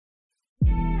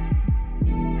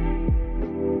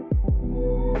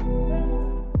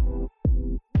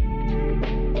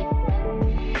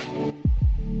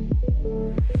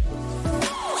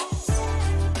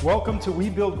Welcome to We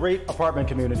Build Great Apartment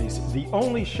Communities, the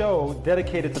only show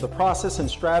dedicated to the process and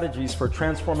strategies for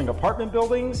transforming apartment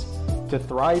buildings to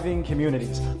thriving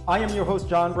communities. I am your host,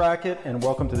 John Brackett, and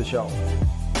welcome to the show.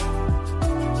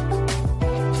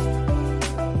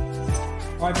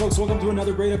 All right, folks, welcome to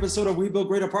another great episode of We Build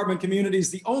Great Apartment Communities,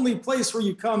 the only place where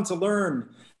you come to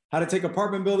learn how to take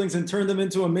apartment buildings and turn them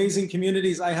into amazing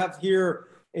communities. I have here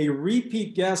a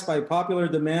repeat guest by popular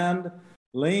demand,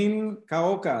 Lane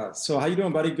Kawaoka. So how you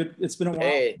doing, buddy? Good. It's been a while.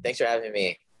 Hey, thanks for having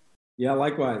me. Yeah,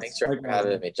 likewise. Thanks for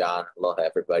having me, John. Aloha,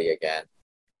 everybody, again.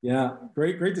 Yeah,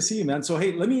 great to see you, man. So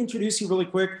hey, let me introduce you really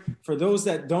quick. For those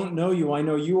that don't know you, I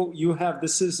know you have.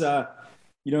 This is the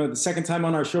second time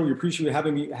on our show. We appreciate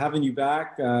having you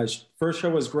back. First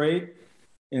show was great,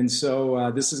 and so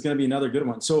this is going to be another good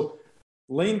one. So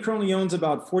Lane currently owns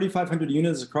about 4,500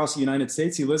 units across the United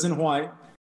States. He lives in Hawaii,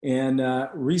 and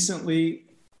recently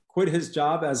quit his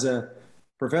job as a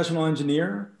professional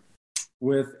engineer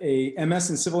with a MS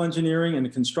in civil engineering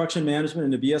and construction management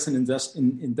and a BS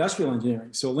in industrial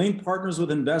engineering. So Lane partners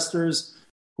with investors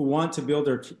who want to build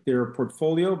their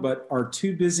portfolio but are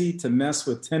too busy to mess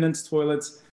with tenants,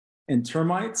 toilets, and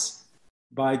termites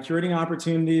by curating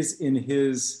opportunities in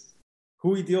his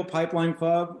Hui Deal Pipeline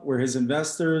Club, where his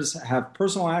investors have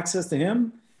personal access to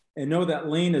him and know that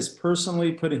Lane is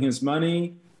personally putting his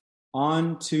money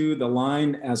onto the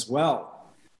line as well.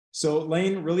 So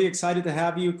Lane, really excited to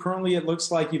have you. Currently, it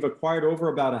looks like you've acquired over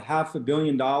about $500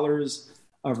 million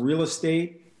of real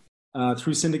estate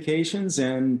through syndications,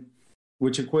 and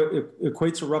which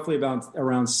equates to roughly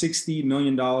around $60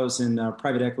 million in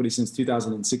private equity since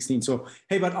 2016. So,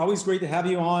 hey, but always great to have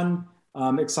you on.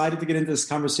 Excited to get into this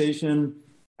conversation.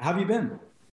 How have you been?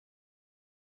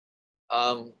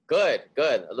 Good.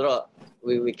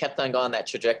 We kept on going that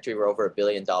trajectory. We're over $1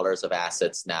 billion of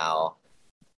assets now,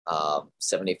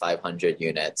 7,500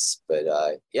 units. But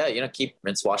keep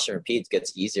rinse, wash, and repeat. It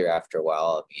gets easier after a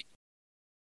while.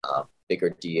 I mean, bigger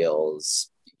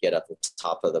deals, you get up at the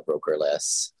top of the broker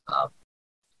list.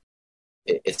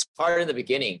 It's hard in the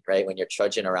beginning, right? When you're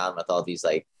trudging around with all these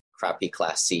like crappy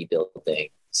Class C buildings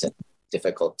and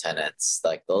difficult tenants,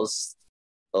 like those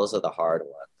are the hard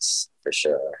ones for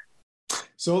sure.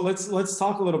 So let's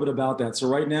talk a little bit about that. So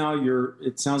right now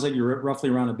it sounds like you're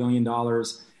roughly around $1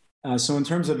 billion. So in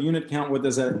terms of unit count, what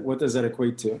does that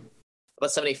equate to?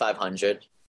 About 7,500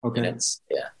 units.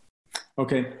 Yeah.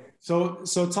 Okay. So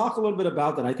talk a little bit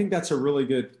about that. I think that's a really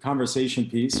good conversation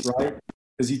piece, right?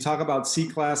 Because you talk about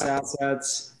C-class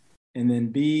assets and then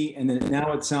B, and then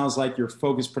now it sounds like you're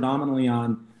focused predominantly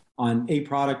on A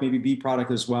product, maybe B product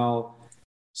as well.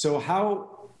 So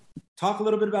talk a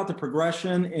little bit about the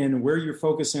progression and where you're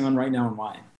focusing on right now and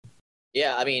why.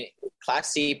 Yeah, I mean, Class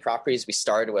C properties, we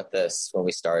started with this when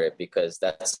we started because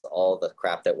that's all the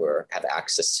crap that we have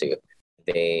access to.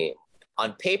 They,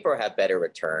 on paper, have better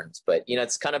returns, but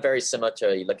it's kind of very similar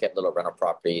to you look at little rental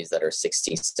properties that are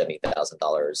 $60,000,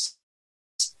 $70,000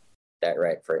 that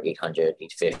rent for $800,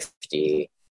 $850.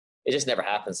 It just never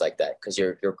happens like that because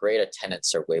your grade of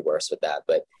tenants are way worse with that.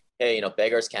 But hey,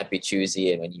 beggars can't be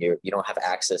choosy, and when you don't have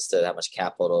access to that much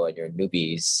capital and you're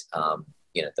newbies,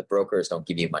 the brokers don't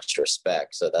give you much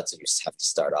respect. So that's what you have to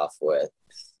start off with.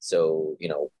 So,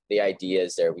 the idea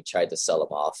is there, we tried to sell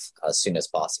them off as soon as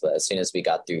possible, as soon as we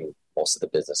got through most of the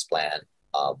business plan.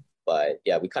 But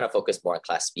yeah, we kind of focus more on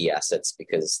Class B assets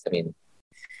because,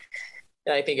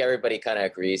 I think everybody kind of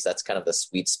agrees that's kind of the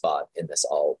sweet spot in this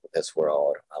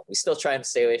world. We still try and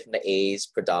stay away from the A's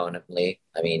predominantly.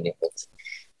 I mean,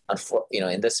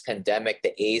 in this pandemic,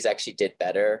 the A's actually did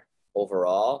better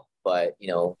overall. But,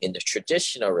 in the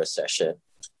traditional recession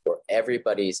where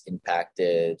everybody's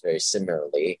impacted very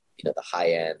similarly, the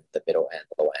high end, the middle end,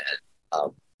 the low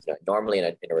end, normally in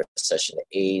a recession,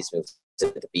 the A's move to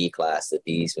the B class, the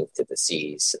B's move to the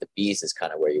C's. So the B's is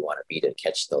kind of where you want to be to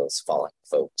catch those falling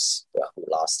folks who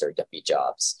lost their W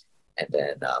jobs. And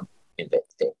then in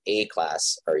the A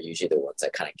class are usually the ones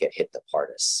that kind of get hit the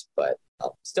hardest. But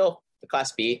still, the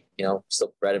Class B,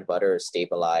 still bread and butter,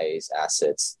 stabilize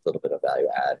assets, a little bit of value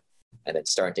add, and then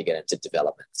starting to get into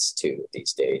developments too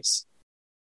these days.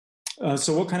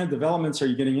 So what kind of developments are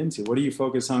you getting into? What do you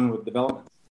focus on with development?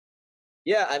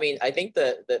 Yeah, I mean, I think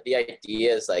the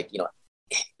idea is like,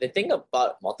 the thing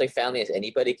about multifamily is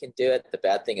anybody can do it. The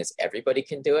bad thing is everybody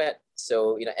can do it.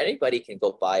 So, anybody can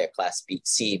go buy a Class B,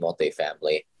 C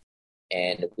multifamily.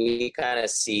 And we kind of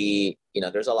see,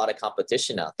 there's a lot of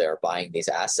competition out there buying these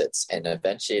assets. And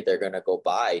eventually they're going to go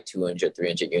buy 200,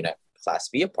 300 unit Class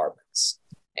B apartments.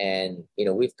 And,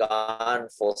 we've gone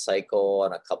full cycle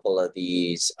on a couple of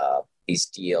these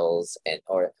deals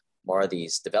or more of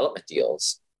these development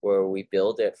deals. where we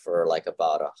build it for like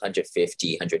about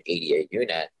 150, 180 a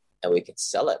unit, and we can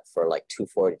sell it for like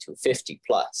 240, 250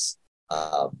 plus.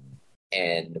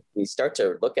 And we start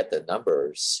to look at the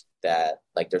numbers that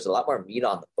like there's a lot more meat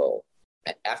on the bone.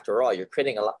 And after all, you're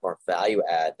creating a lot more value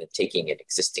add than taking an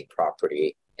existing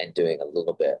property and doing a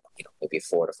little bit, maybe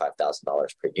 $4,000 to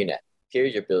 $5,000 per unit. Here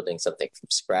you're building something from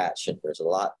scratch, and there's a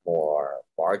lot more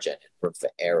margin and room for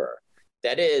error.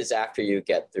 That is after you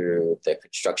get through the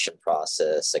construction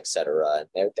process, et cetera.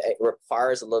 And it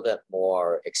requires a little bit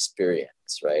more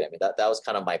experience, right? I mean, that was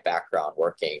kind of my background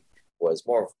working, was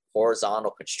more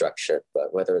horizontal construction,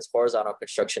 but whether it's horizontal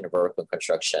construction or vertical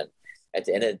construction, at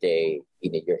the end of the day,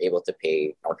 you're able to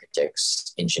pay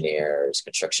architects, engineers,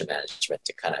 construction management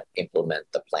to kind of implement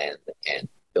the plan and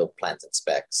build plans and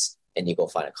specs, and you go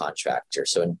find a contractor.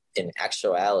 So in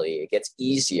actuality, it gets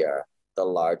easier the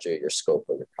larger your scope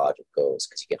of your project goes,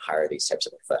 because you can hire these types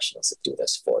of professionals to do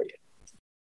this for you.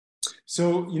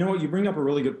 So, you know what, you bring up a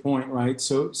really good point, right?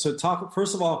 So talk,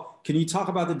 first of all, can you talk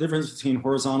about the difference between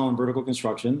horizontal and vertical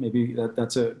construction? Maybe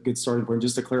that's a good starting point,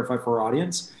 just to clarify for our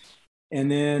audience. And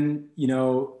then,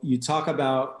 you talk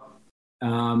about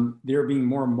there being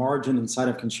more margin inside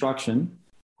of construction,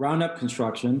 ground up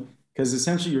construction, because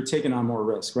essentially you're taking on more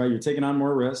risk, right? You're taking on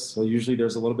more risk. So usually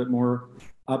there's a little bit more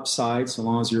upside, so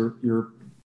long as you're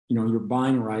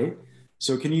buying right.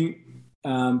 So can you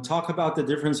talk about the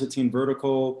difference between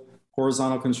vertical,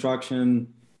 horizontal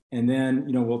construction, and then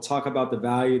we'll talk about the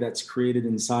value that's created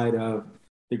inside of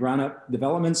the ground up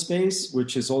development space,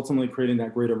 which is ultimately creating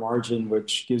that greater margin,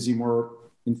 which gives you more,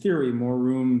 in theory, more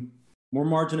room, more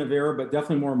margin of error, but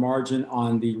definitely more margin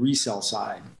on the resale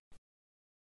side.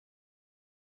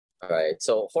 All right.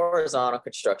 So horizontal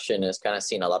construction is kind of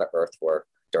seeing a lot of earthwork,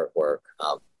 dirt work.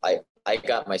 I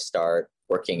got my start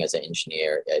working as an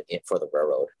engineer for the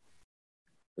railroad.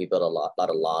 We built a lot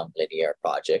of long linear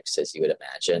projects, as you would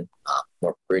imagine,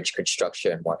 more bridge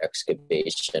construction, more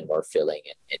excavation, more filling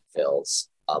and infills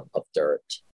of dirt.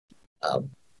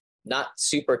 Not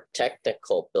super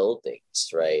technical buildings,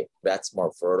 right? That's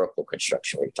more vertical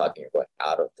construction where you're talking about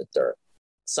out of the dirt.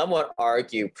 Some would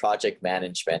argue project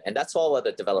management, and that's all what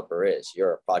a developer is.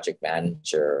 You're a project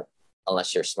manager,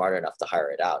 unless you're smart enough to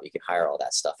hire it out. You can hire all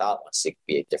that stuff out once it can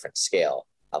be a different scale.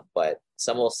 But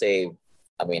some will say,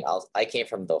 I came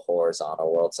from the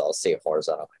horizontal world, so I'll say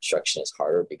horizontal construction is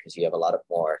harder because you have a lot of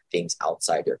more things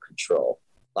outside your control,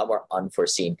 a lot more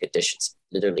unforeseen conditions,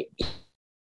 literally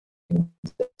in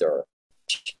the dirt,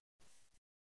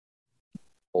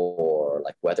 or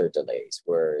like weather delays.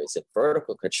 Whereas in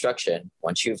vertical construction,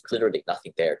 once you've literally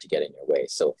nothing there to get in your way.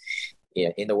 So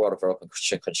in the world of vertical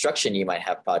construction, you might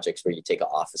have projects where you take an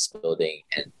office building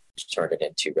and turn it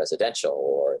into residential,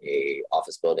 or a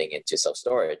office building into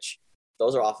self-storage.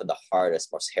 Those are often the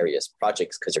hardest, most hairiest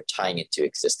projects because you're tying into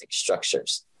existing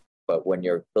structures. But when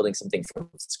you're building something from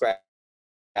scratch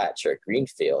or a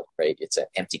greenfield, right, it's an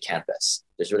empty canvas.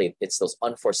 It's those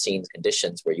unforeseen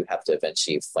conditions where you have to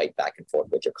eventually fight back and forth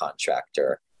with your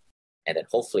contractor. And then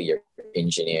hopefully your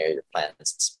engineer, your plans and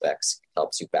specs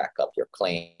helps you back up your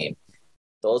claim.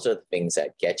 Those are the things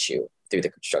that get you through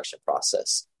the construction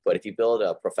process. But if you build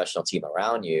a professional team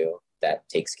around you that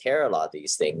takes care of a lot of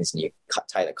these things, and you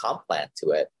tie the comp plan to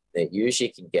it, then usually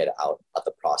can get out of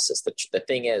the process. The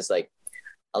thing is, like,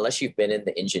 unless you've been in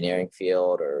the engineering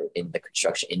field or in the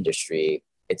construction industry,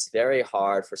 it's very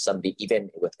hard for somebody, even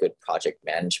with good project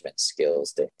management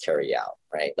skills, to carry out,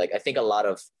 right? Like, I think a lot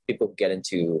of people who get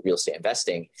into real estate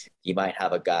investing, you might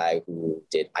have a guy who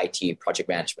did IT project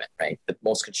management, right? The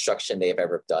most construction they've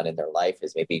ever done in their life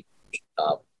is maybe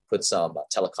put some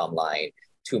telecom line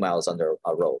 2 miles under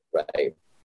a road, right?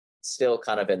 Still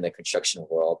kind of in the construction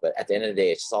world, but at the end of the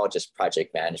day, it's all just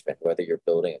project management, whether you're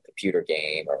building a computer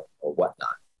game or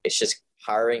whatnot. It's just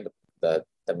hiring the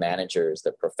managers,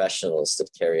 the professionals to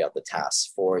carry out the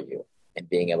tasks for you, and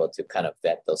being able to kind of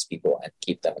vet those people and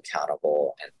keep them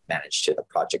accountable and manage to the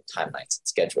project timelines and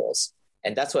schedules.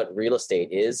 And that's what real estate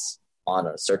is on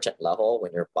a certain level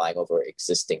when you're buying over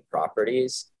existing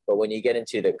properties. But when you get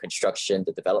into the construction,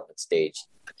 the development stage,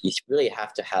 you really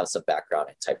have to have some background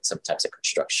in some types of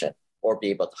construction, or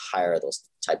be able to hire those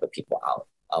type of people out.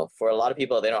 For a lot of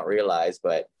people, they don't realize,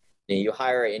 but you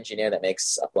hire an engineer that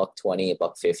makes $120,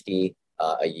 $150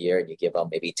 a year, and you give them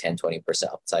maybe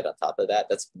 10-20% upside on top of that.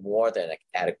 That's more than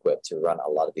adequate to run a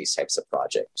lot of these types of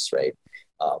projects, right?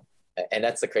 And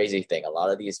that's the crazy thing. A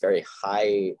lot of these very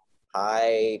highly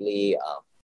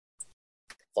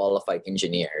qualified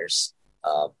engineers,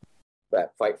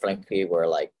 but quite frankly, were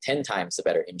like 10 times the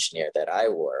better engineer that I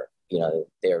were.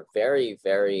 They're very,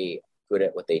 very good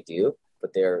at what they do,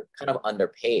 but they're kind of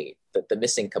underpaid. The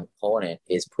missing component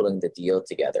is pulling the deal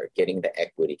together, getting the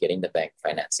equity, getting the bank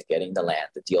financing, getting the land,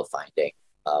 the deal finding.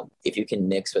 If you can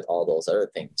mix with all those other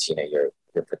things, your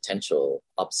potential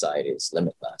upside is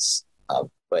limitless.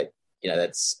 But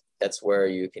that's where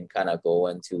you can kind of go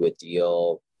into a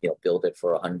deal, build it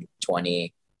for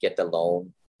 120, get the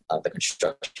loan, the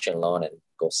construction loan, and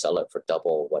go sell it for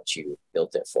double what you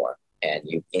built it for. And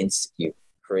you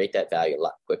create that value a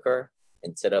lot quicker.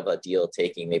 Instead of a deal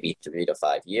taking maybe 3 to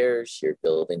 5 years, you're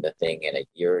building the thing in a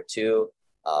year or two.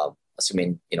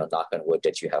 Assuming, knock on wood,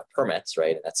 that you have permits,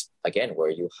 right? And that's, again, where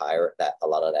you hire a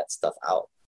lot of that stuff out.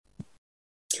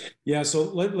 Yeah, so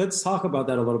let's talk about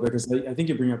that a little bit, because I think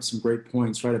you bring up some great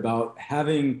points, right, about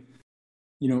having,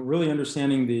 really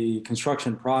understanding the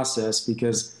construction process,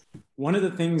 because one of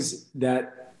the things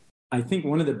that I think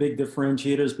one of the big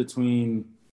differentiators between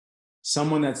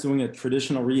someone that's doing a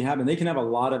traditional rehab, and they can have a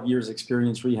lot of years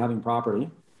experience rehabbing property,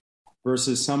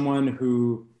 versus someone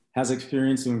who has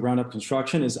experience doing ground up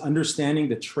construction, is understanding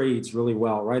the trades really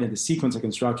well, right, and the sequence of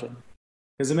construction,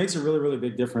 because it makes a really, really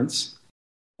big difference.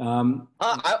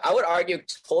 I would argue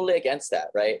totally against that,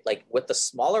 right? Like with the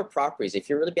smaller properties, if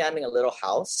you're really having a little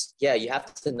house, yeah, you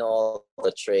have to know all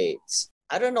the trades.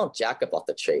 I don't know jack about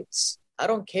the trades. I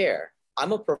don't care.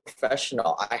 I'm a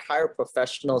professional. I hire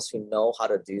professionals who know how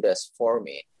to do this for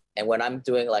me. And when I'm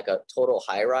doing like a total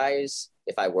high rise,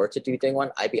 if I were to do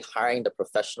one, I'd be hiring the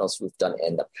professionals who've done it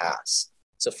in the past.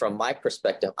 So from my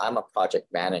perspective, I'm a project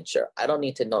manager. I don't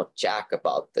need to know jack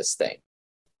about this thing,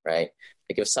 right?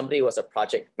 Like if somebody was a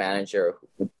project manager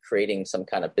creating some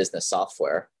kind of business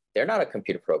software, they're not a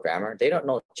computer programmer. They don't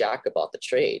know jack about the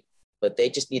trade, but they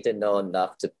just need to know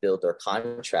enough to build their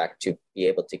contract to be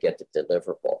able to get the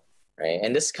deliverable, right?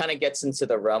 And this kind of gets into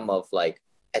the realm of like,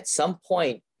 at some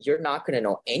point, you're not going to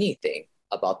know anything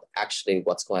about actually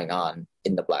what's going on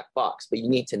in the black box, but you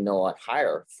need to know and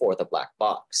hire for the black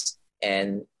box.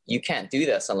 And you can't do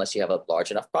this unless you have a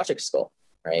large enough project scope,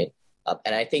 right?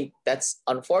 And I think that's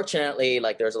unfortunately,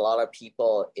 like there's a lot of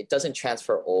people, it doesn't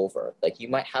transfer over. Like you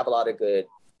might have a lot of good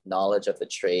knowledge of the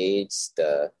trades.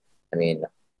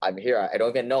 I'm here, I don't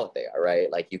even know what they are,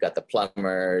 right? Like you got the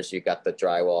plumbers, you got the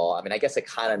drywall. I mean, I guess I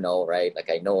kind of know, right? Like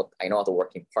I know all the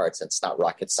working parts, and it's not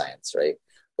rocket science, right?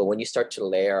 But when you start to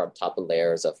layer on top of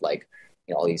layers of like,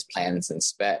 all these plans and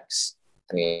specs,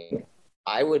 I mean,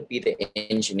 I would be the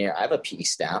engineer. I have a PE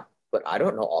stamp, but I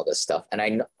don't know all this stuff. And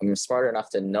I'm smart enough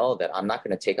to know that I'm not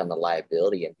going to take on the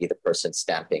liability and be the person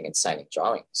stamping and signing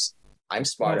drawings. I'm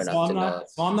smart enough to know.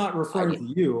 So I'm not referring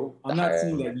to you. I'm not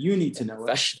saying that you need to know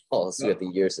professionals with the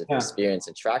years of experience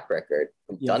and track record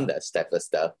who've done this type of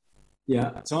stuff.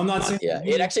 Yeah. So I'm not saying. Yeah.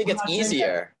 It actually gets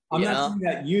easier. I'm not saying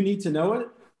that you need to know it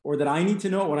or that I need to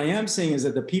know it. What I am saying is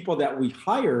that the people that we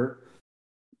hire,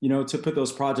 to put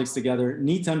those projects together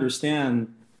need to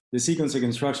understand the sequence of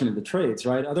construction of the trades,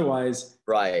 right? Otherwise,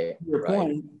 to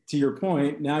your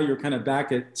point, now you're kind of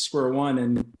back at square one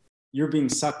and you're being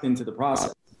sucked into the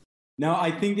process. Now,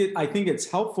 I think it's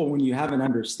helpful when you have an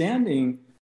understanding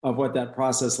of what that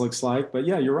process looks like. But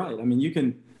yeah, you're right. I mean, you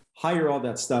can hire all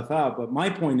that stuff out. But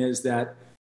my point is that,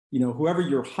 whoever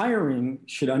you're hiring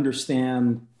should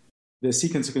understand the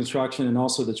sequence of construction and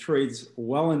also the trades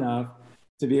well enough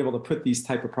to be able to put these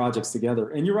type of projects together.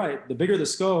 And you're right. The bigger the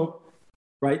scope,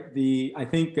 right? I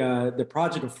think the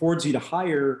project affords you to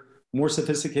hire more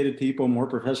sophisticated people, more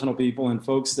professional people, and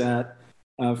folks that,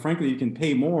 frankly, you can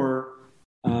pay more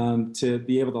to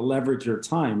be able to leverage your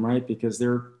time, right? Because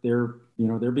they're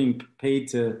being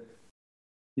paid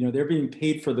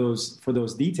for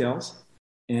those details.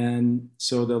 And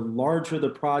so the larger the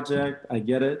project, I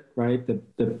get it, right?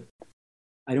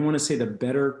 I don't want to say the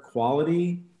better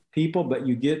quality people, but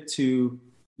you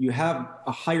have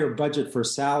a higher budget for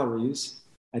salaries,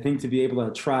 I think, to be able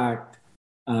to attract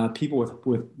people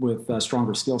with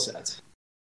stronger skill sets.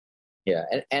 Yeah,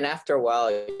 and after a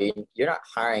while, you're not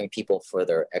hiring people for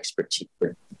their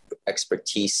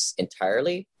expertise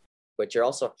entirely, but you're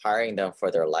also hiring them for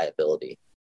their liability,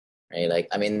 right? Like,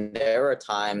 I mean, there were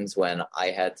times when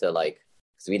I had to,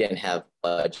 because we didn't have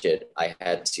budget, I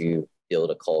had to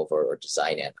build a culvert or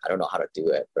design it. I don't know how to do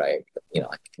it, but I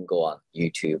can go on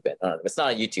YouTube, and it's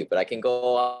not on YouTube, but I can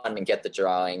go on and get the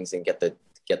drawings and get the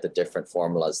different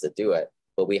formulas to do it.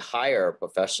 But we hire a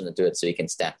professional to do it so you can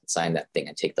stamp and sign that thing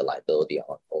and take the liability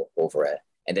over it.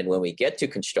 And then when we get to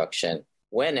construction,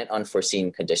 when an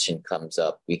unforeseen condition comes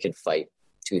up, we can fight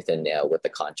tooth and nail with the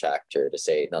contractor to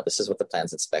say, no, this is what the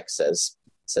plans and specs says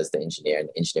the engineer, and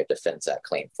the engineer defends that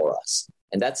claim for us.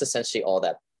 And that's essentially all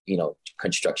that,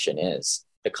 construction is.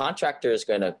 the contractor is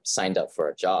going to sign up for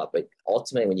a job, but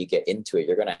ultimately when you get into it,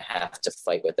 you're going to have to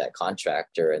fight with that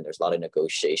contractor. And there's a lot of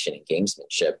negotiation and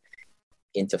gamesmanship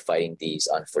into fighting these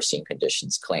unforeseen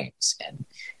conditions claims. And,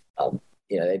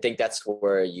 I think that's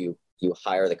where you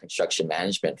hire the construction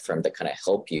management firm to kind of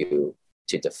help you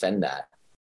to defend that.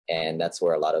 And that's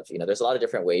where a lot of, there's a lot of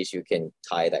different ways you can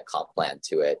tie that comp plan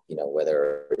to it,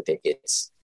 whether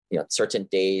it's, certain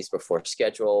days before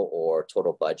schedule or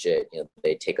total budget,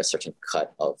 they take a certain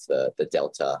cut of the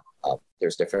delta.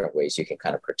 There's different ways you can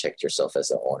kind of protect yourself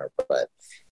as an owner, but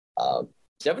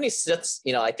definitely sits,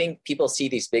 I think people see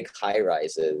these big high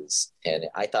rises, and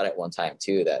I thought at one time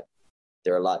too that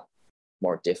they're a lot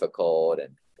more difficult,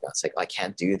 and it's like, I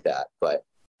can't do that. But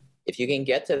if you can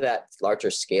get to that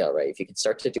larger scale, right? If you can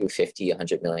start to do $50,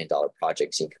 $100 million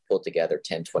projects, you can pull together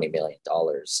 $10, $20 million,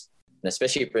 and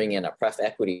especially bring in a pref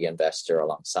equity investor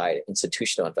alongside an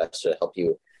institutional investor to help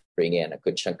you bring in a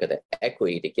good chunk of the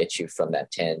equity to get you from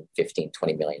that 10, 15,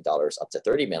 $20 million up to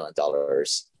 $30 million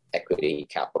equity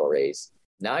capital raise.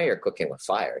 Now you're cooking with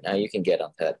fire. Now you can get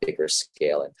onto that bigger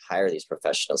scale and hire these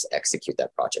professionals to execute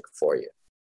that project for you.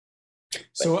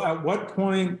 So at what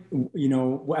point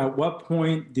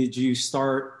did you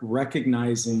start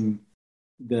recognizing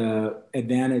the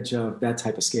advantage of that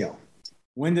type of scale?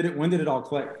 When did it all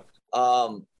click?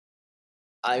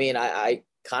 I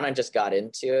kind of just got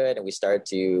into it, and we started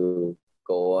to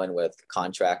go in with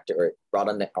contractor, brought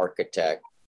on the architect.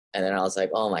 And then I was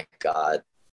like, oh my God,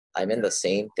 I'm in the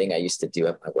same thing I used to do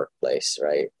at my workplace.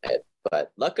 Right.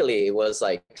 But luckily it was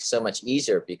like so much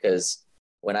easier, because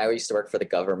when I used to work for the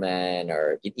government,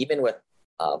 or even with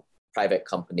private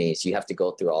companies, you have to go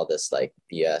through all this like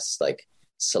BS, like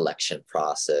selection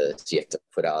process. You have to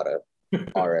put out a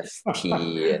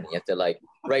RFP, and you have to like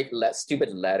write stupid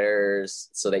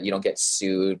letters so that you don't get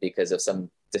sued because of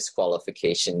some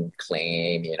disqualification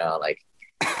claim,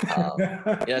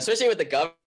 especially with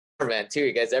the government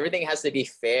too, because everything has to be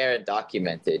fair and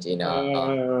documented,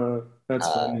 That's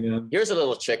funny, yeah. Here's a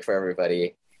little trick for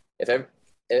everybody. If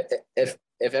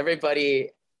everybody,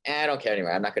 I don't care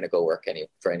anymore, I'm not going to go work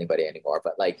for anybody anymore.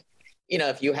 But like,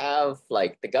 if you have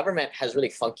like, the government has really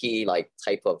funky like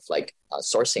type of like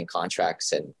sourcing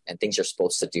contracts and things you're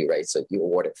supposed to do, right? So you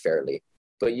award it fairly.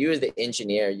 But you as the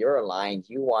engineer, you're aligned.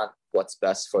 You want what's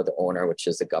best for the owner, which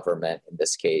is the government in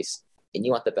this case, and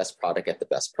you want the best product at the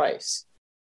best price.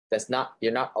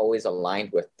 You're not always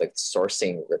aligned with the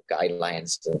sourcing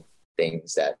guidelines and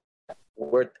things that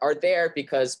are there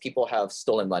because people have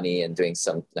stolen money and doing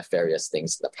some nefarious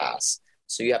things in the past.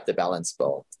 So you have to balance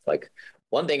both. Like,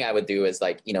 one thing I would do is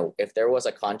like, if there was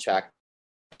a contractor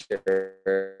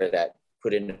that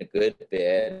put in a good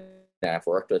bid that I've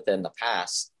worked with in the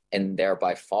past, and they're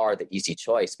by far the easy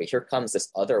choice, but here comes this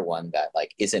other one that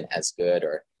like isn't as good,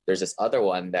 or there's this other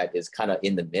one that is kind of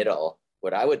in the middle.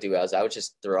 What I would do is I would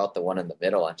just throw out the one in the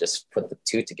middle and just put the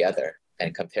two together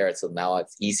and compare it. So now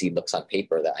it's easy, looks on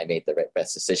paper that I made the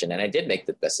best decision. And I did make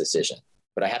the best decision,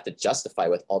 but I have to justify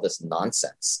with all this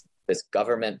nonsense, this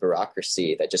government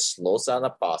bureaucracy that just slows down the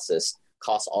process,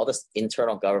 costs all this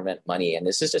internal government money. And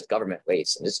this is just government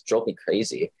waste. And this drove me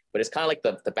crazy. But it's kind of like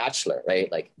the Bachelor,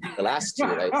 right? Like the last two,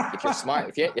 right? If you're smart,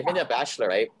 if you're in a Bachelor,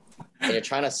 right? And you're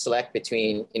trying to select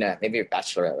between, maybe you're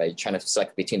Bachelorette, right? You're trying to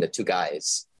select between the two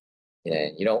guys.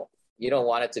 And you don't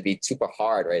want it to be super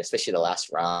hard, right? Especially the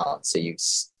last round. So you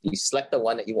select the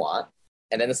one that you want,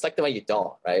 and then select the one you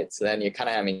don't, right? So then you're kind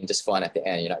of having just fun at the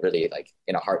end. You're not really like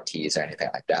in a heart tease or anything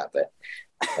like that. But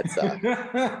it's,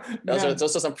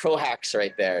 those are some pro hacks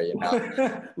right there,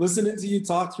 Listening to you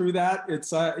talk through that,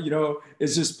 it's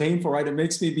it's just painful, right? It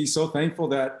makes me be so thankful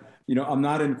that I'm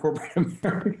not in corporate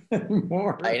America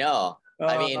anymore. I know.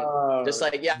 I mean, just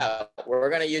like, yeah, we're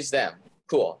gonna use them.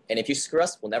 Cool. And if you screw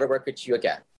us, we'll never work with you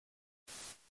again.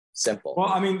 Simple. Well,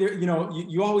 I mean,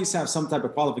 you always have some type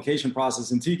of qualification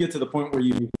process until you get to the point where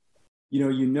you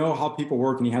know how people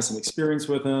work and you have some experience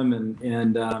with them,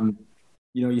 and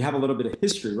you have a little bit of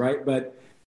history, right? But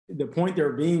the point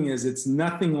there being is it's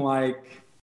nothing like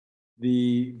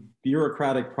the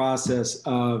bureaucratic process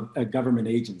of a government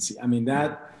agency. I mean,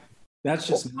 that's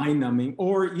just mind-numbing,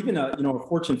 or even a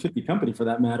Fortune 50 company for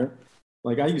that matter.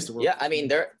 Like I used to work. Yeah, I mean,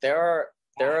 there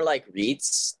are like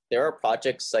REITs. There are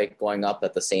projects like going up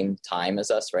at the same time as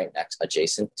us, right next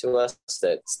adjacent to us,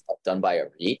 that's done by a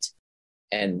REIT,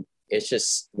 and it's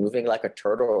just moving like a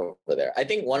turtle over there. I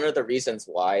think one of the reasons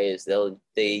why is they don't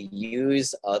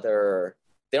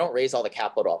raise all the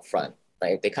capital up front,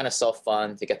 right? They kind of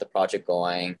self-fund to get the project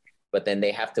going, but then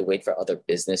they have to wait for other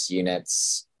business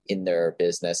units in their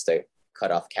business to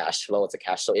cut off cash flow. It's a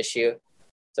cash flow issue.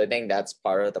 So I think that's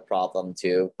part of the problem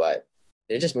too, but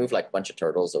they just move like a bunch of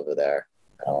turtles over there.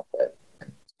 know, but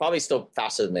it's probably still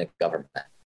faster than the government,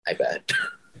 I bet.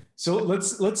 So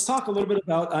let's talk a little bit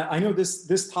about. I know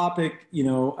this topic,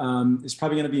 is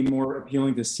probably going to be more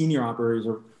appealing to senior operators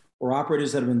or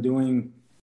operators that have been doing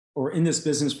or in this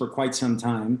business for quite some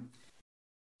time.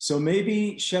 So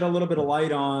maybe shed a little bit of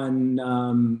light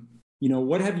on,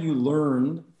 what have you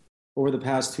learned over the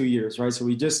past 2 years, right? So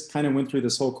we just kind of went through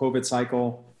this whole COVID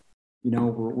cycle.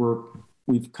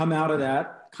 We've come out of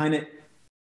that, kind of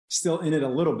still in it a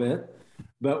little bit.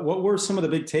 But what were some of the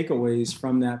big takeaways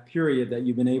from that period that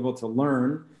you've been able to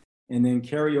learn and then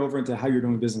carry over into how you're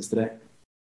doing business today?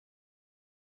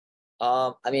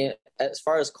 As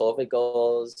far as COVID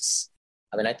goes,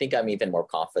 I think I'm even more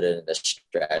confident in the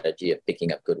strategy of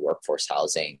picking up good workforce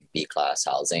housing, B-class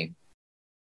housing.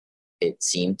 It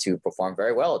seemed to perform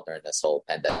very well during this whole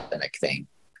pandemic thing.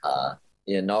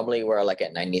 Normally we're like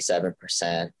at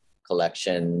 97%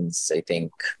 collections. I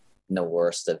think the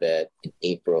worst of it in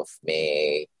April,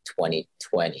 May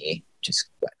 2020, just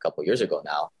a couple of years ago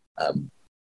now.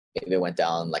 Maybe it went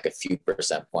down like a few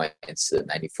percent points to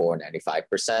 94,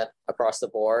 95% across the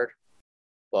board.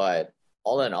 But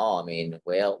all in all,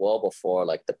 well before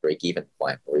like the break-even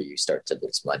point where you start to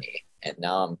lose money. And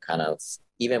now I'm kind of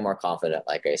even more confident,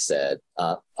 like I said.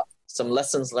 Some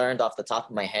lessons learned off the top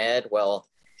of my head. Well,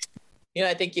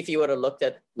 I think if you would have looked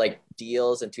at like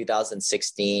deals in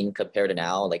 2016 compared to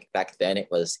now, like back then it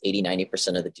was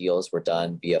 80-90% of the deals were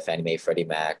done via Fannie Mae, Freddie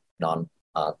Mac,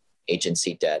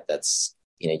 non-agency debt. That's,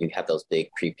 you have those big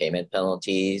prepayment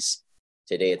penalties.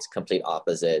 Today it's complete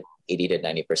opposite.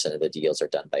 80-90% of the deals are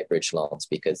done by bridge loans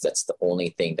because that's the only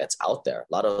thing that's out there.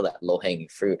 A lot of that low-hanging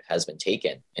fruit has been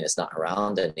taken and it's not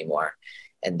around anymore.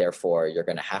 And therefore, you're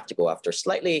going to have to go after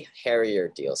slightly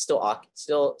hairier deals,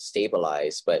 still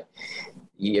stabilized, but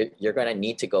you're going to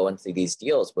need to go into these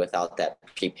deals without that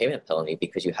prepayment penalty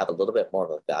because you have a little bit more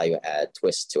of a value add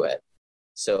twist to it.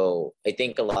 So I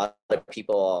think a lot of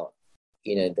people,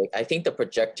 I think the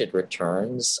projected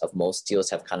returns of most deals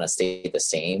have kind of stayed the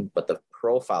same, but the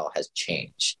profile has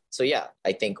changed. So yeah,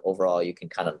 I think overall you can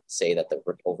kind of say that the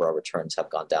overall returns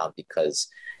have gone down because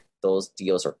those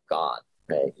deals are gone.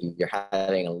 Right? You're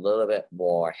having a little bit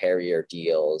more hairier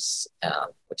deals,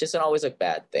 which isn't always a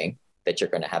bad thing, that you're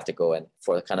going to have to go in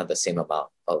for kind of the same amount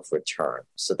of return.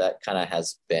 So that kind of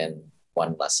has been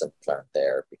one lesson learned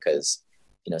there because,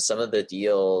 some of the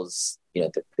deals,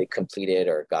 they completed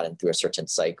or got in through a certain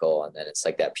cycle. And then it's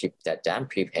like that damn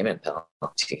prepayment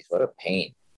penalty. What a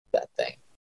pain, that thing.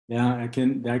 Yeah,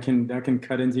 that can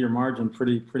cut into your margin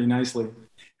pretty nicely.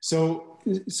 So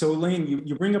Lane,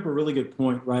 you bring up a really good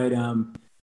point, right?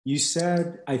 You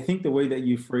said, I think the way that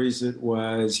you phrased it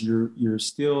was you're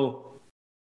still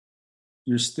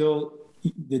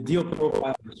the deal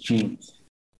profile has changed.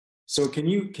 So can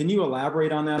you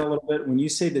elaborate on that a little bit? When you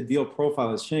say the deal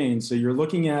profile has changed, so you're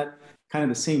looking at kind of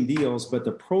the same deals, but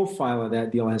the profile of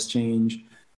that deal has changed.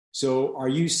 So are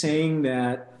you saying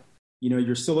that,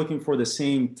 you're still looking for the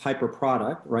same type of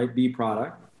product, right? B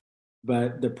product,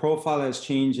 but the profile has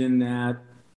changed in that,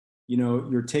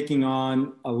 you're taking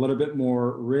on a little bit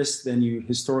more risk than you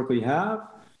historically have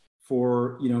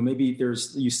for, maybe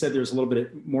you said there's a little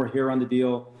bit more hair on the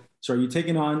deal. So are you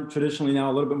taking on traditionally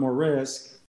now a little bit more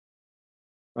risk,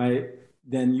 right,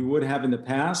 than you would have in the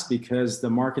past because the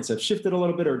markets have shifted a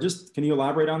little bit, or just, can you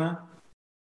elaborate on that?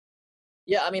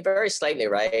 Yeah, very slightly,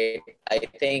 right? I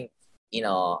think,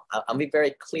 I'll be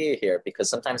very clear here because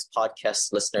sometimes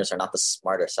podcast listeners are not the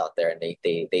smartest out there and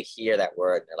they hear that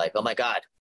word and they're like, oh my God,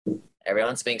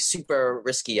 everyone's being super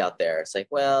risky out there. It's like,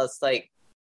 well, it's like,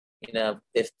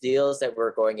 if deals that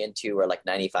we're going into are like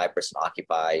 95%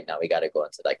 occupied, now we got to go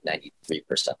into like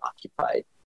 93% occupied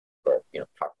for,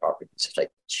 properties. It's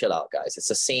like, chill out, guys. It's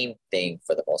the same thing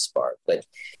for the most part. But,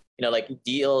 like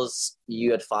deals,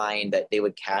 you would find that they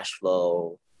would cash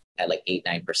flow at like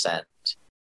 8-9%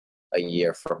 a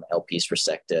year from LP's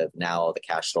perspective. Now the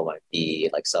cash flow might be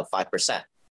like sub 5%.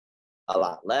 A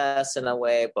lot less in a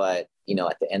way, but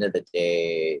at the end of the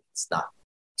day, it's not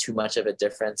too much of a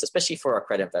difference, especially for our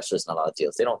credit investors in a lot of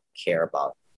deals. They don't care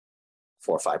about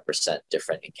 4 or 5%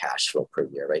 different in cash flow per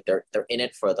year, right? They're in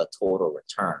it for the total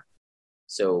return.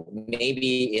 So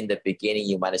maybe in the beginning,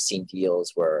 you might have seen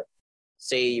deals where,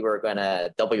 say you were going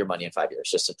to double your money in 5 years,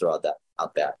 just to throw out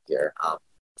that here.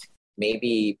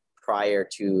 Maybe prior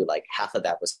to like half of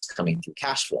that was coming through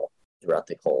cash flow throughout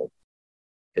the whole,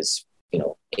 because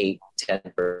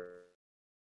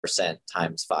 8-10%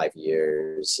 times 5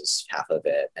 years is half of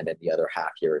it, and then the other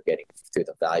half you were getting through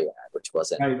the value add, which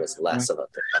was less of a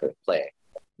play.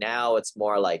 Now it's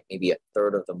more like maybe a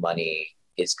third of the money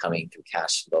is coming through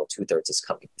cash flow, 2/3 is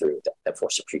coming through that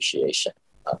forced appreciation.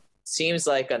 seems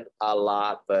like a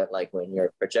lot, but like when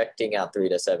you're projecting out 3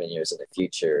 to 7 years in the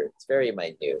future, it's very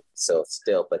minute. So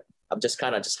still, but I'm just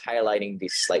kind of just highlighting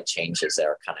these slight changes that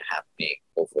are kind of happening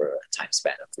over a time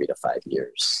span of 3 to 5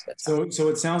 years. So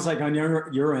it sounds like on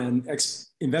your end,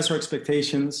 investor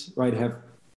expectations, right,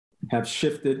 have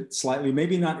shifted slightly.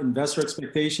 Maybe not investor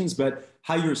expectations, but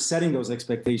how you're setting those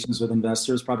expectations with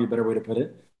investors, probably a better way to put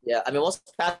it. Yeah, I mean,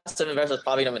 most passive investors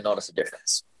probably don't even notice a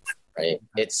difference, right?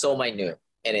 It's so minute,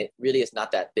 and it really is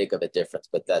not that big of a difference.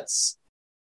 But that's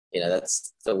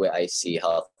the way I see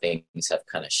how things have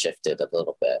kind of shifted a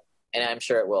little bit, and I'm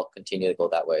sure it will continue to go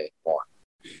that way more.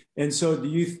 And so,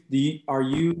 are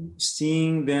you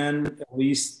seeing then, at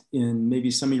least in maybe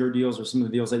some of your deals or some of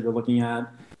the deals that you're looking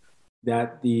at,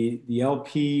 that the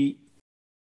LP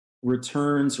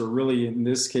returns, or really in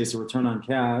this case, the return on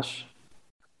cash,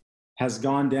 has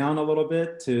gone down a little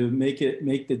bit to make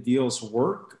the deals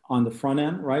work on the front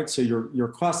end, right? So your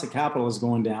cost of capital is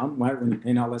going down, right, when you're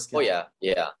paying out less capital. Oh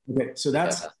yeah. Okay, so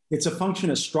it's a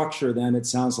function of structure then, it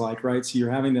sounds like, right? So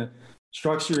you're having to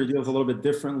structure your deals a little bit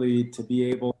differently to be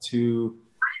able to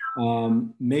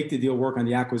make the deal work on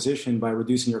the acquisition by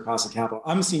reducing your cost of capital.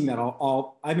 I'm seeing that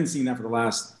I've been seeing that for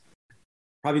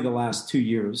probably the last 2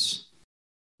 years.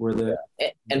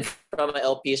 And from an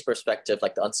LP's perspective,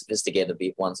 like the unsophisticated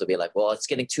ones will be like, well, it's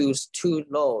getting too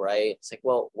low, right? It's like,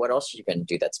 well, what else are you going to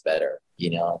do that's better?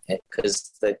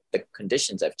 Because the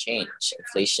conditions have changed.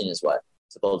 Inflation is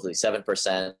supposedly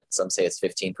 7%. Some say it's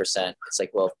 15%. It's like,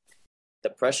 well,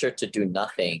 the pressure to do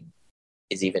nothing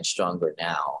is even stronger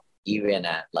now, even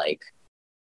at like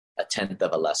a tenth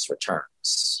of a less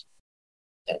returns.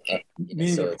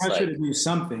 Meaning the pressure to do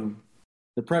something.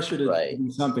 The pressure to do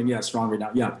something, stronger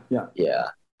now. Yeah.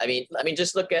 I mean,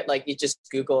 just look at you just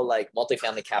Google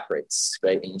multifamily cap rates,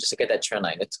 right? And you just look at that trend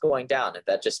line. It's going down, and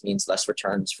that just means less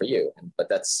returns for you. But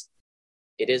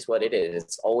it is what it is.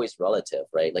 It's always relative,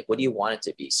 right? Like, what do you want it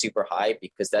to be? Super high,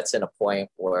 because that's in a point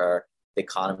where the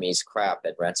economy is crap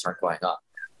and rents aren't going up.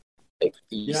 Like,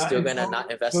 you're still gonna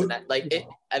not invest in that.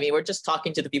 We're just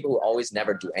talking to the people who always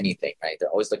never do anything, right? They're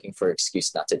always looking for an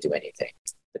excuse not to do anything.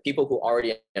 The people who are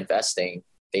already investing,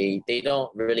 they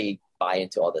don't really buy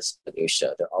into all this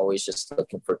minutia. They're always just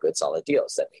looking for good, solid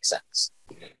deals. That makes sense.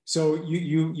 So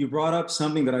you brought up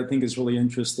something that I think is really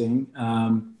interesting.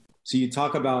 So you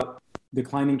talk about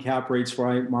declining cap rates,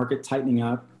 right? Market tightening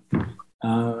up,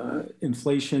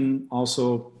 inflation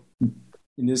also,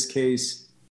 in this case,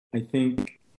 I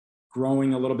think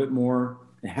growing a little bit more.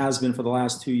 It has been for the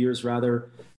last 2 years,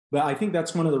 rather. But I think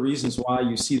that's one of the reasons why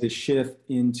you see the shift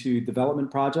into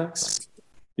development projects,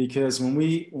 because when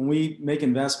we make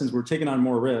investments, we're taking on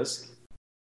more risk,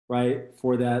 right,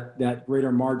 for that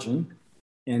greater margin.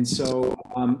 And so,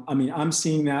 I'm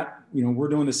seeing that, we're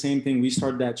doing the same thing. We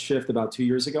started that shift about 2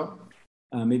 years ago,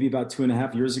 maybe about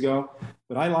 2.5 years ago.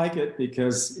 But I like it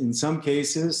because in some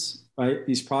cases, right,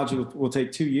 these projects will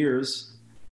take 2 years,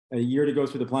 a year to go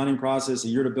through the planning process, a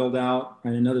year to build out,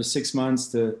 and another 6 months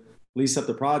to lease up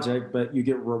the project, but you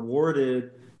get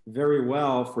rewarded very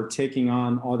well for taking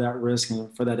on all that risk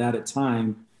and for that added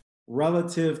time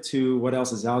relative to what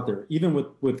else is out there, even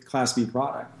with Class B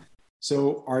product.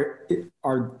 So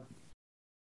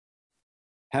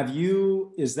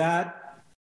has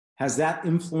that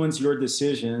influenced your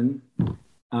decision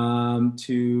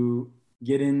to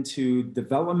get into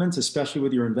development, especially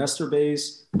with your investor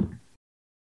base?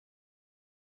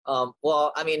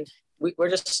 Well,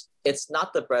 it's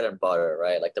not the bread and butter,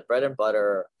 right? Like the bread and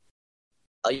butter,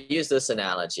 I'll use this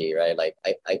analogy, right? Like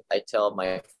I tell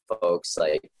my folks,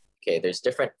 okay, there's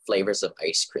different flavors of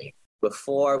ice cream.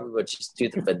 Before, we would just do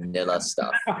the vanilla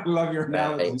stuff. I love your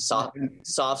analogy. Right?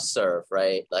 Soft serve,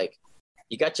 right? Like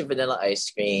you got your vanilla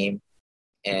ice cream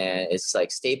and it's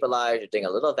stabilized. You're doing a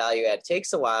little value add. It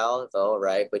takes a while though,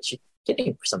 right? But you're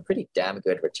getting some pretty damn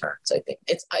good returns, I think.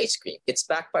 It's ice cream. It's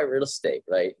backed by real estate,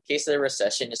 right? In case of a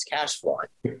recession, it's cash flowing.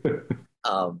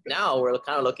 Now we're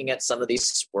kind of looking at some of these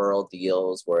swirl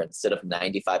deals where instead of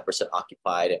 95%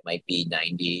 occupied, it might be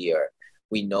 90, or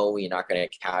we know we're not going to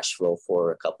cash flow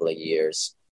for a couple of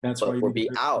years. We'll be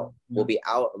out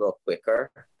a little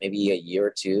quicker, maybe a year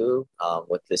or two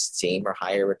with the same or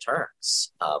higher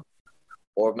returns.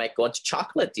 Or might go into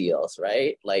chocolate deals,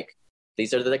 right? Like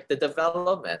these are the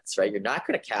developments, right? You're not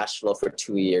going to cash flow for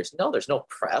 2 years. No, there's no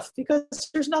pref because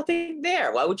there's nothing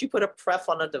there. Why would you put a pref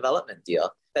on a development deal?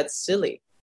 That's silly,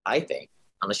 I think,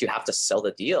 unless you have to sell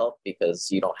the deal because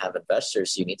you don't have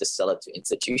investors. You need to sell it to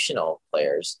institutional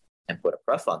players and put a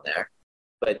pref on there.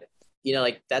 But,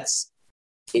 that's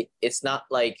it. It's not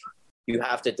like you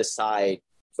have to decide,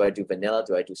 do I do vanilla?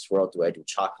 Do I do swirl? Do I do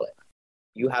chocolate?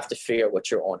 you have to figure out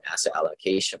what your own asset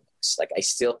allocation is. Like, I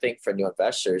still think for new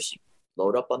investors,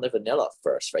 load up on the vanilla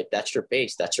first, right? That's your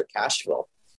base, that's your cash flow.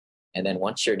 And then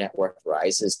once your net worth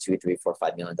rises $2, $3, $4,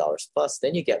 $5 million plus,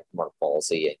 then you get more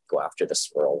ballsy and go after the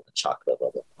swirl and chocolate a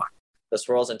little bit more. The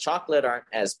swirls and chocolate aren't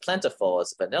as plentiful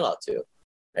as vanilla too,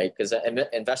 right? Because an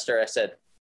investor, I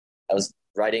was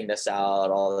writing this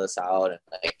out, all this out, and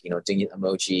like, doing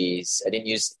emojis. I didn't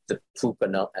use the poop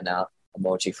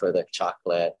emoji for the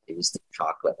chocolate. I used the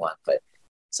chocolate one, but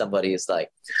somebody is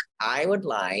like, I would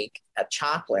like a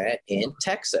chocolate in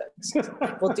Texas.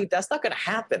 Well, dude, that's not going to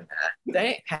happen, man. That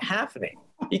ain't happening.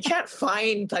 You can't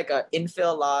find like an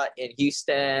infill lot in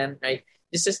Houston, right?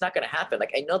 It's just not going to happen.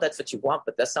 Like, I know that's what you want,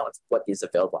 but that's not what is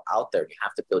available out there. You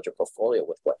have to build your portfolio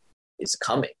with what is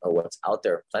coming or what's out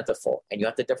there plentiful, and you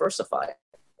have to diversify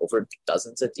over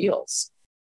dozens of deals.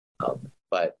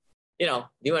 But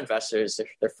new investors,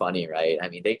 they're funny, right? I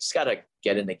mean, they just got to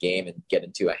get in the game and get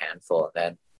into a handful,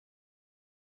 and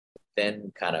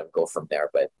then kind of go from there.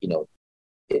 But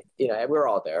we're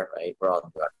all there, right? We're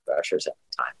all new investors at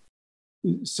the time.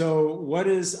 So what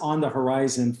is on the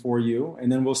horizon for you?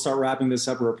 And then we'll start wrapping this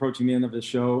up. We're approaching the end of the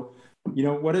show.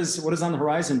 What is on the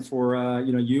horizon for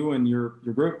you and your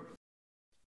group?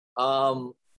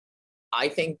 I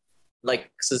think,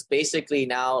 like, because basically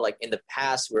now, like in the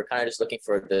past, we're kind of just looking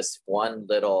for this one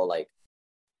little, like,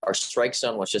 our strike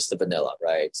zone was just the vanilla,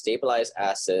 right? Stabilized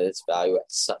assets, value,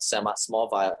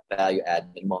 small value add,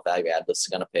 minimal value add, this is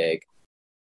gonna pig,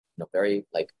 very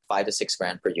like $5 to $6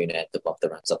 grand per unit to bump the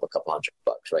rents up a couple $100,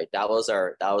 right? That was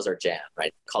our jam,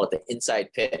 right? Call it the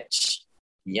inside pitch,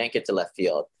 yank it to left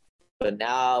field. But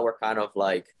now we're kind of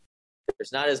like,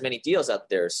 there's not as many deals out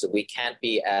there, so we can't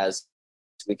just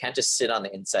sit on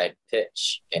the inside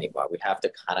pitch anymore. We have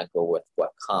to kind of go with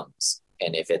what comes.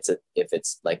 And if it's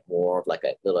like more of like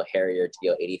a little hairier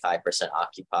deal, 85%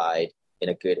 occupied in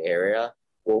a good area,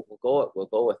 we'll go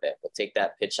with it. We'll take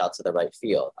that pitch out to the right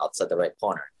field, outside the right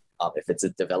corner. If it's a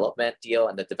development deal,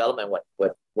 and the development,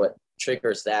 what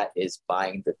triggers that is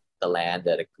buying the land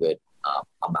at a good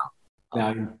amount.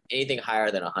 Anything higher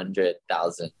than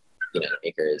 100,000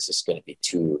 acres is going to be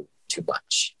too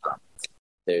much.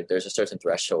 There's a certain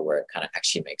threshold where it kind of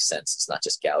actually makes sense. It's not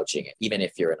just gouging it, even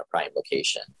if you're in a prime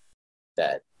location.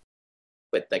 But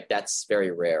like, that's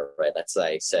very rare, right? That's why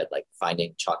I said, like,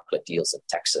 finding chocolate deals in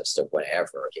Texas or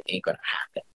whatever, it ain't going to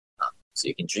happen. So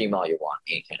you can dream all you want,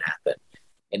 it ain't going to happen.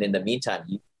 And in the meantime,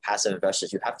 you passive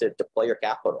investors, you have to deploy your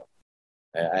capital.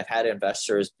 I've had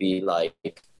investors be like,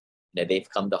 they've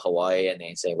come to Hawaii and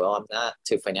they say, well, I'm not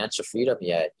to financial freedom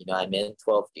yet. I'm in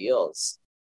 12 deals.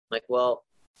 I'm like, well,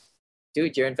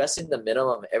 dude, you're investing the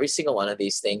minimum every single one of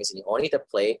these things, and you only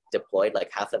deployed like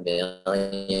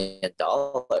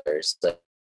 $500,000.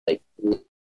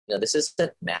 This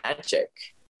isn't magic,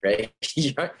 right?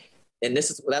 And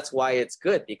that's why it's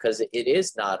good, because it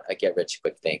is not a get rich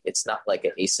quick thing. It's not like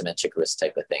an asymmetric risk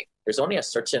type of thing. There's only a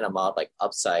certain amount like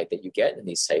upside that you get in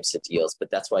these types of deals, but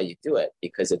that's why you do it,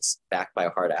 because it's backed by a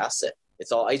hard asset.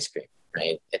 It's all ice cream,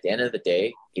 right? At the end of the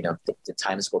day, the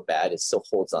times go bad, it still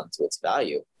holds on to its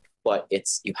value, but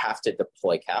you have to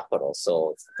deploy capital.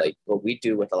 So like what we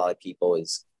do with a lot of people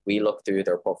is we look through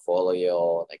their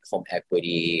portfolio, like home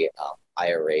equity,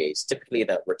 IRAs. Typically,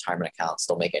 the retirement accounts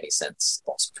don't make any sense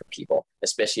most for people,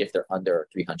 especially if they're under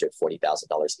 $340,000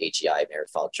 AGI married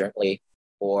filed jointly,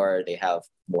 or they have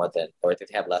if they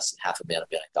have less than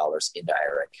 $500,000 in their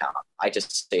IRA account. I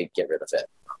just say get rid of it.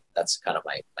 That's kind of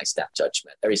my snap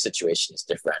judgment. Every situation is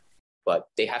different, but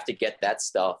they have to get that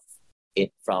stuff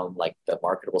from like the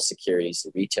marketable securities,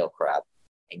 the retail crap,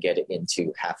 and get it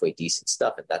into halfway decent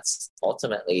stuff. And that's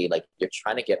ultimately like you're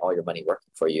trying to get all your money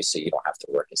working for you so you don't have to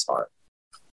work as hard.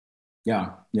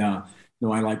 Yeah.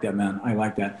 No, I like that, man. I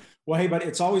like that. Well, hey, but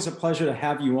it's always a pleasure to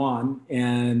have you on.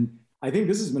 And I think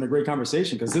this has been a great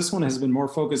conversation, because this one has been more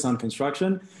focused on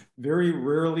construction. Very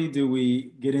rarely do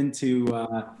we get into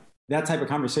that type of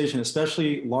conversation,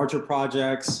 especially larger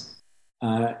projects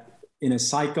in a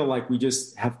cycle like we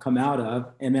just have come out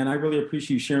of. And man, I really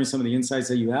appreciate you sharing some of the insights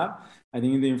that you have. I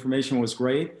think the information was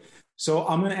great. So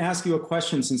I'm going to ask you a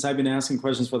question, since I've been asking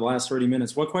questions for the last 30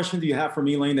 minutes. What question do you have for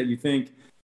me, Lane, that you think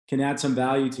can add some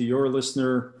value to your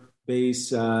listener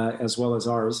base as well as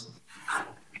ours?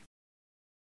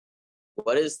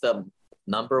 What is the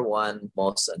number one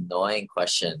most annoying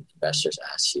question investors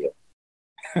ask you?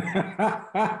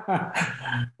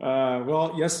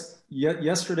 Well,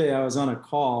 yesterday I was on a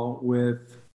call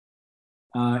with,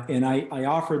 and I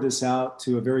offered this out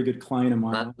to a very good client of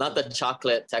mine. Not the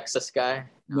chocolate Texas guy?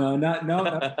 No, not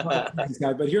the Texas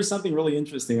guy. But here's something really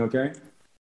interesting, okay?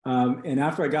 And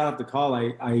after I got off the call,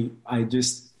 I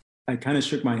kind of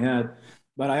shook my head.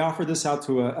 but I offered this out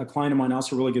to a client of mine,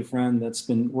 also a really good friend that's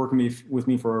been working with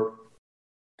me for,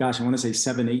 gosh, I want to say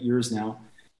 7-8 years now.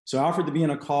 So I offered to be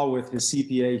on a call with his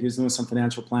CPA, who's doing some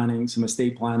financial planning, some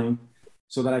estate planning,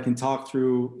 so that I can talk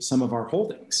through some of our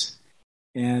holdings.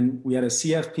 And we had a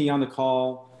CFP on the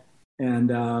call,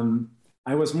 and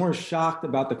I was more shocked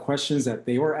about the questions that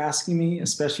they were asking me,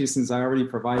 especially since I already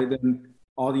provided them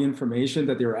all the information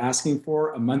that they were asking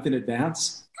for a month in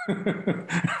advance.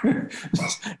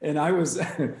 And I was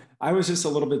just a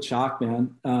little bit shocked,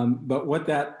 man. But what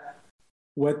that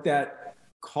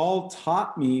call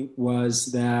taught me was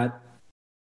that,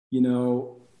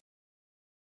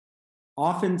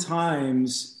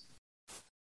 oftentimes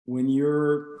when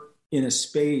you're in a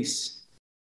space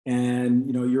and,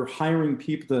 you're hiring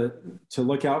people to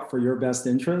look out for your best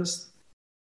interest,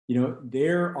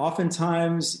 they're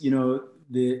oftentimes,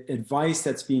 the advice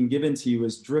that's being given to you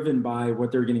is driven by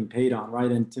what they're getting paid on,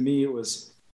 right? And to me, it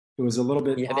was a little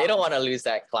bit. Yeah, they don't want to lose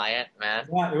that client, man.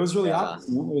 Yeah, it was really obvious.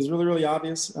 It was really, really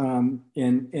obvious. And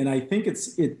I think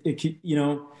it's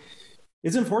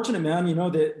unfortunate, man.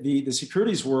 The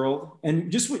securities world, and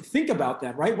just think about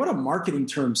that, right? What a marketing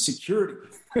term, security.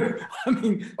 I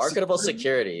mean, marketable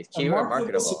security. Keyword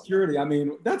marketable security. I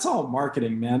mean, that's all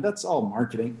marketing, man. That's all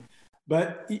marketing.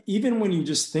 But even when you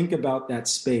just think about that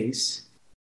space,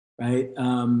 right?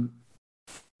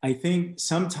 I think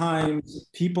sometimes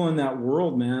people in that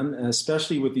world, man,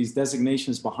 especially with these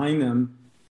designations behind them,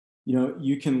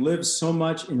 you can live so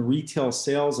much in retail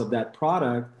sales of that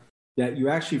product that you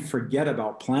actually forget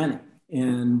about planning.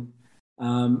 And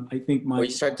I think or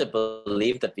you start to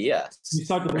believe the BS. You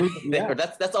start to believe the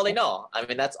BS. That's all they know. I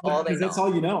mean, that's all they know. That's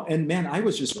all you know. And man, I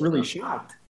was just really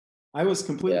shocked. I was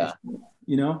completely shocked,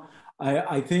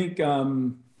 I think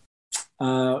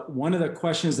one of the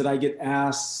questions that I get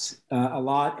asked a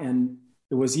lot, and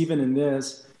it was even in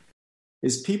this,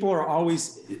 is people are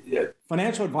always,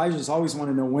 financial advisors always want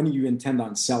to know, when do you intend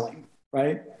on selling,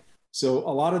 right? So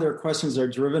a lot of their questions are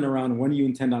driven around, when do you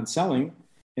intend on selling?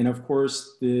 And of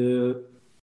course, the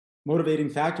motivating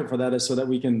factor for that is so that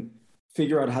we can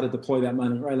figure out how to deploy that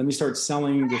money, right? Let me start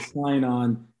selling this line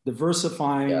on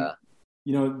diversifying,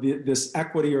 this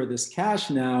equity or this cash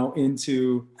now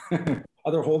into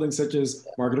other holdings such as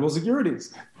marketable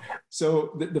securities.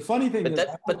 So the funny thing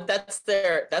but that's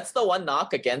the one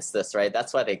knock against this, right?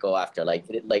 That's why they go after like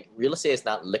real estate is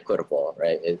not liquidable,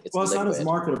 right? It's not as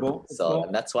marketable.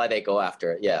 And that's why they go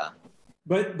after it. Yeah.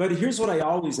 But here's what I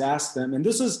always ask them, and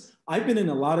I've been in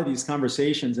a lot of these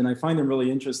conversations, and I find them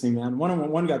really interesting, man.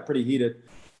 One got pretty heated,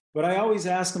 but I always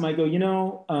ask them. I go,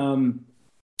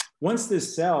 once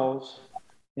this sells,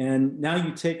 and now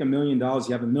you take $1 million, you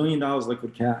have $1 million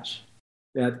liquid cash.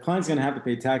 That the client's going to have to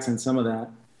pay tax on some of that.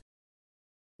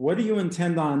 What do you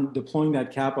intend on deploying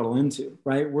that capital into,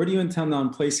 right? Where do you intend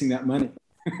on placing that money?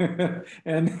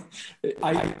 And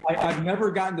I've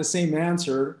never gotten the same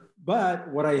answer, but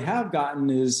what I have gotten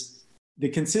is the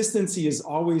consistency is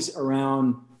always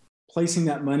around placing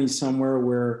that money somewhere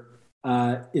where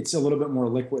it's a little bit more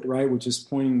liquid, right? Which is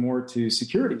pointing more to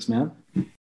securities, man.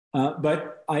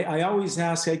 But I always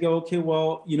ask, I go, okay,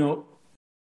 well,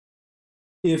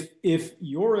 if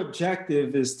your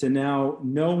objective is to now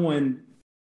know when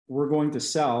we're going to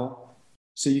sell,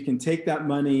 so you can take that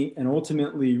money and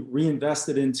ultimately reinvest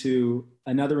it into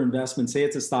another investment, say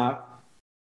it's a stock,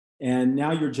 and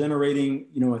now you're generating,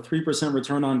 a 3%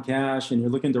 return on cash, and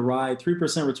you're looking to ride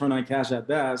 3% return on cash at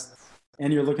best,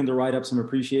 and you're looking to ride up some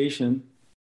appreciation,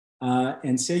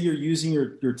 and say you're using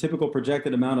your typical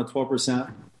projected amount of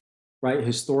 12%, right,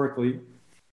 historically.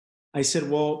 I said,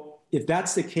 well, if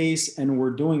that's the case and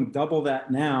we're doing double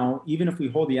that now, even if we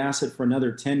hold the asset for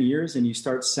another 10 years and you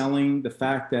start selling the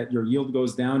fact that your yield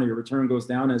goes down or your return goes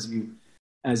down as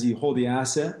you hold the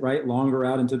asset, right, longer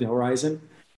out into the horizon,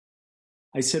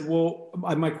 I said, well,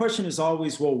 my question is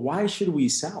always, well, why should we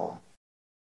sell?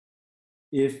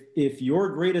 If your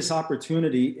greatest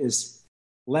opportunity is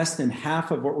less than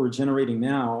half of what we're generating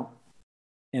now,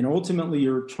 and ultimately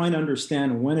you're trying to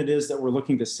understand when it is that we're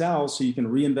looking to sell so you can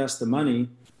reinvest the money,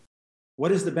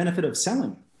 what is the benefit of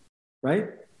selling, right?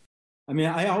 I mean,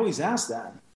 I always ask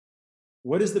that.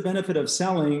 What is the benefit of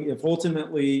selling if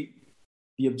ultimately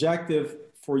the objective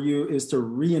for you is to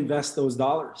reinvest those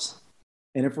dollars?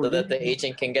 And if we're so that the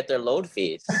agent can get their load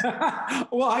fees.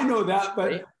 Well, I know that,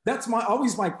 but right? That's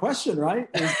always my question, right?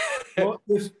 Well,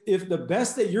 if the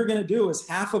best that you're going to do is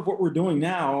half of what we're doing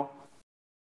now,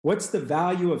 what's the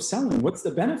value of selling? What's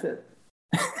the benefit?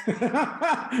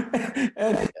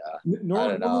 I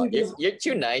don't know. You're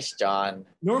too nice, John.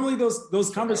 Normally those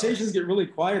conversations get really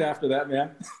quiet after that,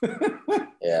 man.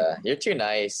 Yeah, you're too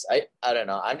nice. I don't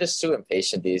know. I'm just too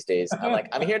impatient these days.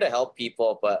 I'm here to help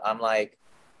people, but I'm like,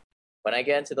 when I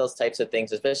get into those types of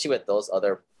things, especially with those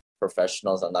other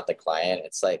professionals, I'm not the client.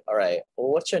 It's like, all right,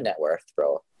 well, what's your net worth,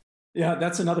 bro? Yeah,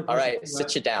 that's another All question. right,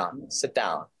 sit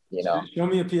down, you know? Show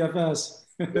me a PFS.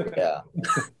 Yeah.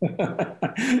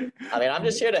 I mean, I'm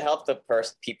just here to help the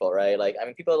people, right? Like, I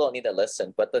mean, people don't need to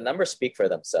listen, but the numbers speak for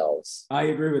themselves. I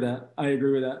agree with that.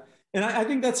 And I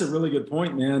think that's a really good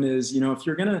point, man, is, if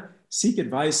you're going to seek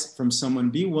advice from someone,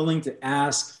 be willing to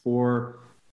ask for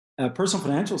a personal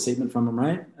financial statement from them,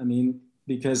 right? I mean,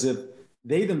 because if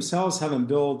they themselves haven't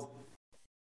built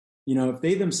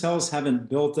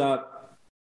up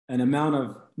an amount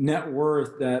of net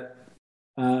worth that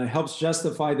helps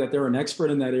justify that they're an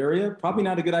expert in that area, probably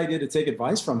not a good idea to take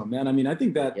advice from them, man. I mean, I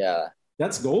think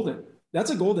that's golden.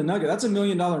 That's a golden nugget. That's $1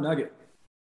 million nugget.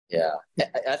 Yeah.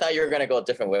 I thought you were going to go a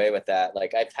different way with that.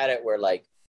 Like, I've had it where like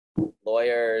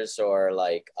lawyers or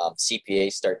like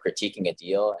CPAs start critiquing a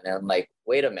deal. And I'm like,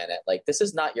 wait a minute, like, this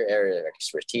is not your area of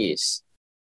expertise.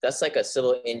 That's like a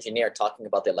civil engineer talking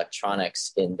about the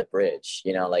electronics in the bridge,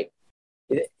 like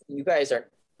you guys are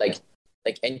like,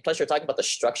 and plus you're talking about the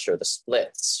structure, the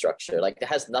split structure, like it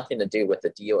has nothing to do with the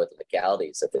deal or the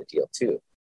legalities of the deal too.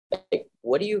 Like,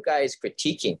 what are you guys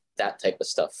critiquing that type of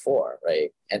stuff for,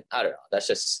 right? And I don't know,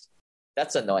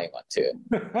 that's annoying one too.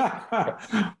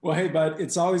 Well, hey, bud,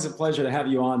 it's always a pleasure to have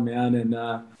you on, man. And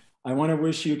I want to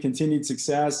wish you continued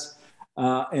success.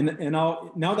 And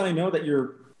I'll, now that I know that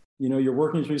you're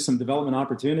working through some development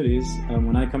opportunities,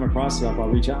 when I come across stuff, I'll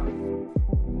reach out.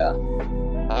 Yeah.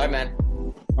 All right, man.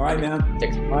 All right, man.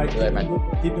 All right,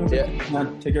 keep doing it,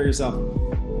 man. Take care of yourself.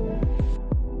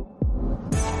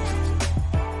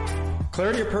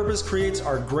 Clarity of purpose creates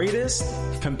our greatest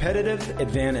competitive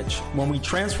advantage. When we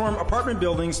transform apartment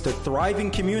buildings to thriving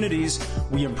communities,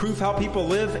 we improve how people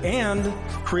live and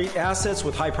create assets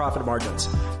with high profit margins.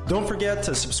 Don't forget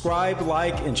to subscribe,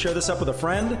 like, and share this up with a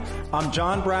friend. I'm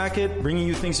John Brackett, bringing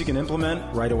you things you can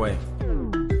implement right away.